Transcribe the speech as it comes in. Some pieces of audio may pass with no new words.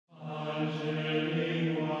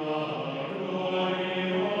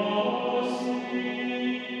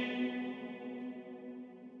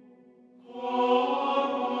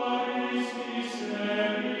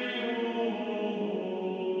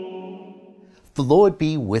The Lord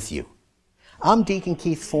be with you. I'm Deacon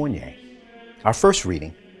Keith Fournier. Our first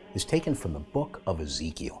reading is taken from the book of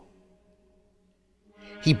Ezekiel.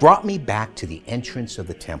 He brought me back to the entrance of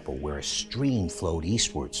the temple where a stream flowed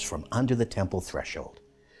eastwards from under the temple threshold,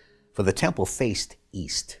 for the temple faced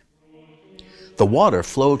east. The water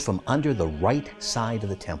flowed from under the right side of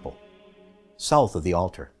the temple, south of the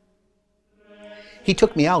altar. He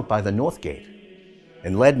took me out by the north gate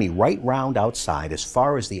and led me right round outside as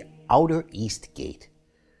far as the outer east gate,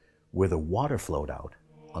 where the water flowed out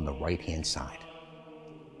on the right-hand side.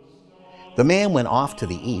 The man went off to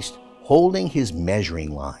the east, holding his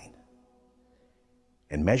measuring line,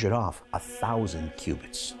 and measured off 1,000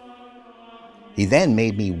 cubits. He then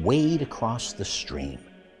made me wade across the stream.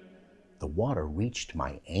 The water reached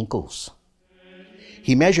my ankles.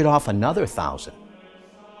 He measured off another 1,000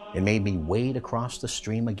 and made me wade across the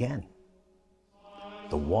stream again.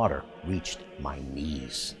 The water reached my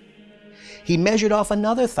knees. He measured off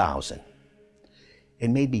another 1,000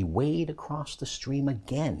 and made me wade across the stream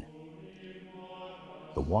again.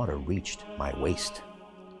 The water reached my waist.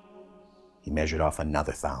 He measured off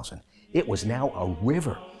another 1,000. It was now a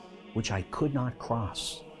river which I could not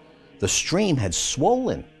cross. The stream had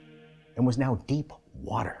swollen and was now deep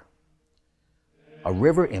water, a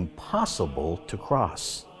river impossible to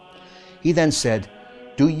cross. He then said,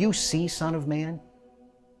 "Do you see, Son of Man?"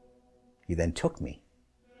 He then took me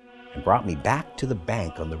and brought me back to the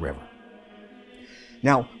bank on the river.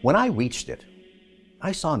 Now, when I reached it,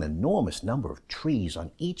 I saw an enormous number of trees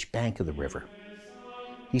on each bank of the river.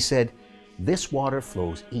 He said, "This water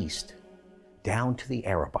flows east, down to the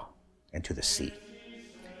araw-araw and to the sea.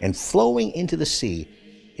 And flowing into the sea,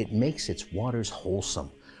 it makes its waters wholesome.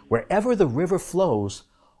 Wherever the river flows,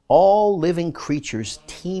 all living creatures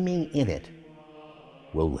teeming in it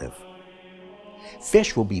will live.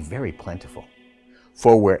 Fish will be very plentiful,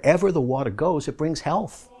 for wherever the water goes, it brings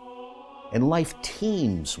health, and life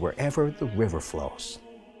teems wherever the river flows.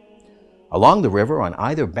 Along the river, on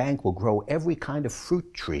either bank, will grow every kind of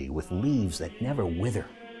fruit tree with leaves that never wither,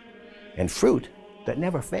 and fruit that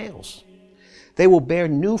never fails. They will bear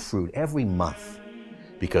new fruit every month,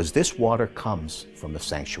 because this water comes from the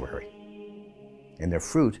sanctuary. And their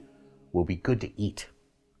fruit will be good to eat,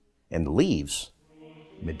 and the leaves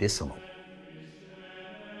medicinal."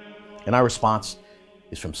 And our response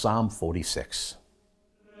is from Psalm 46.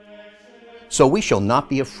 "So we shall not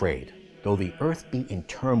be afraid, though the earth be in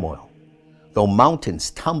turmoil, though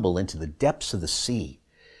mountains tumble into the depths of the sea,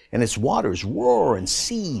 and its waters roar and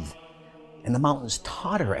seethe, and the mountains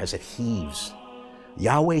totter as it heaves.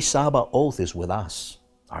 Yahweh Sabaoth is with us,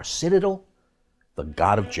 our citadel, the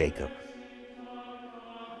God of Jacob."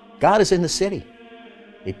 God is in the city.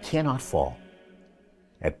 It cannot fall.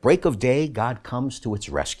 At break of day, God comes to its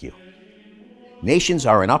rescue. Nations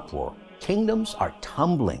are in uproar. Kingdoms are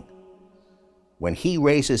tumbling. When he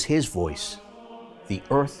raises his voice, the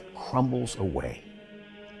earth crumbles away.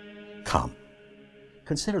 Come,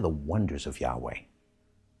 consider the wonders of Yahweh,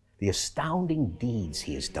 the astounding deeds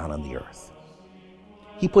he has done on the earth.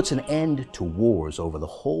 He puts an end to wars over the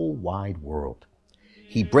whole wide world.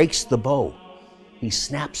 He breaks the bow. He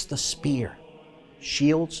snaps the spear.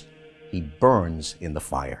 Shields he burns in the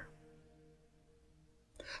fire.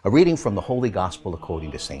 A reading from the Holy Gospel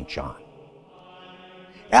according to St. John.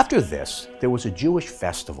 After this, there was a Jewish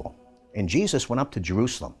festival, and Jesus went up to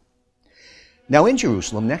Jerusalem. Now in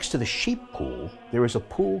Jerusalem, next to the sheep pool, there is a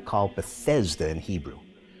pool called Bethesda in Hebrew,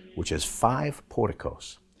 which has 5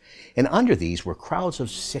 porticos. And under these were crowds of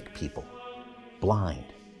sick people,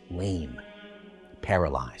 blind, lame,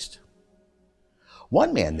 paralyzed.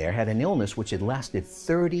 One man there had an illness which had lasted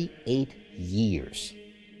 38 years.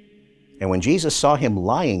 And when Jesus saw him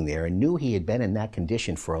lying there and knew he had been in that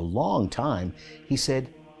condition for a long time, he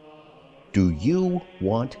said, "Do you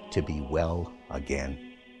want to be well again?"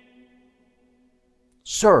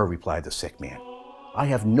 "Sir," replied the sick man, "I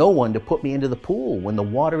have no one to put me into the pool when the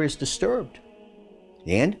water is disturbed.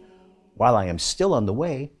 And while I am still on the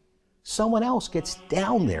way, someone else gets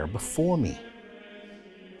down there before me."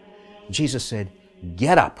 Jesus said,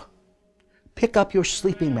 "Get up, pick up your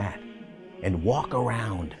sleeping mat, and walk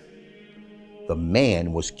around." The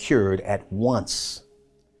man was cured at once,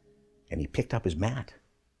 and he picked up his mat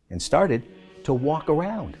and started to walk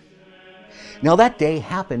around. Now that day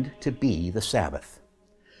happened to be the Sabbath.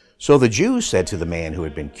 So the Jews said to the man who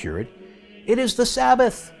had been cured, "It is the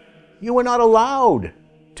Sabbath. You are not allowed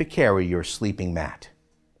to carry your sleeping mat."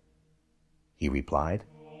 He replied,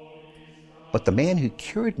 "But the man who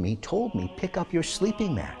cured me told me, 'Pick up your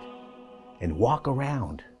sleeping mat and walk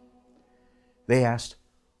around.'" They asked,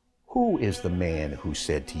 "Who is the man who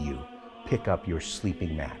said to you, 'Pick up your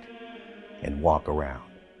sleeping mat and walk around.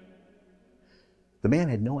 The man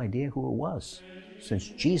had no idea who it was, since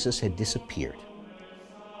Jesus had disappeared,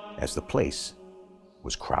 as the place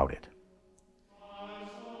was crowded.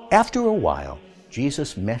 After a while,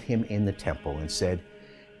 Jesus met him in the temple and said,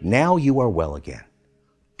 "Now you are well again.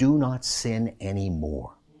 Do not sin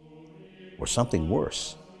anymore, or something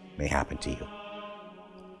worse may happen to you."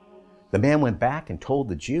 The man went back and told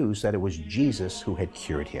the Jews that it was Jesus who had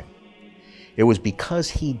cured him. It was because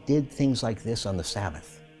he did things like this on the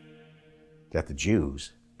Sabbath that the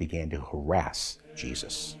Jews began to harass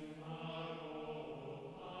Jesus.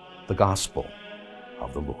 The Gospel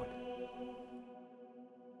of the Lord.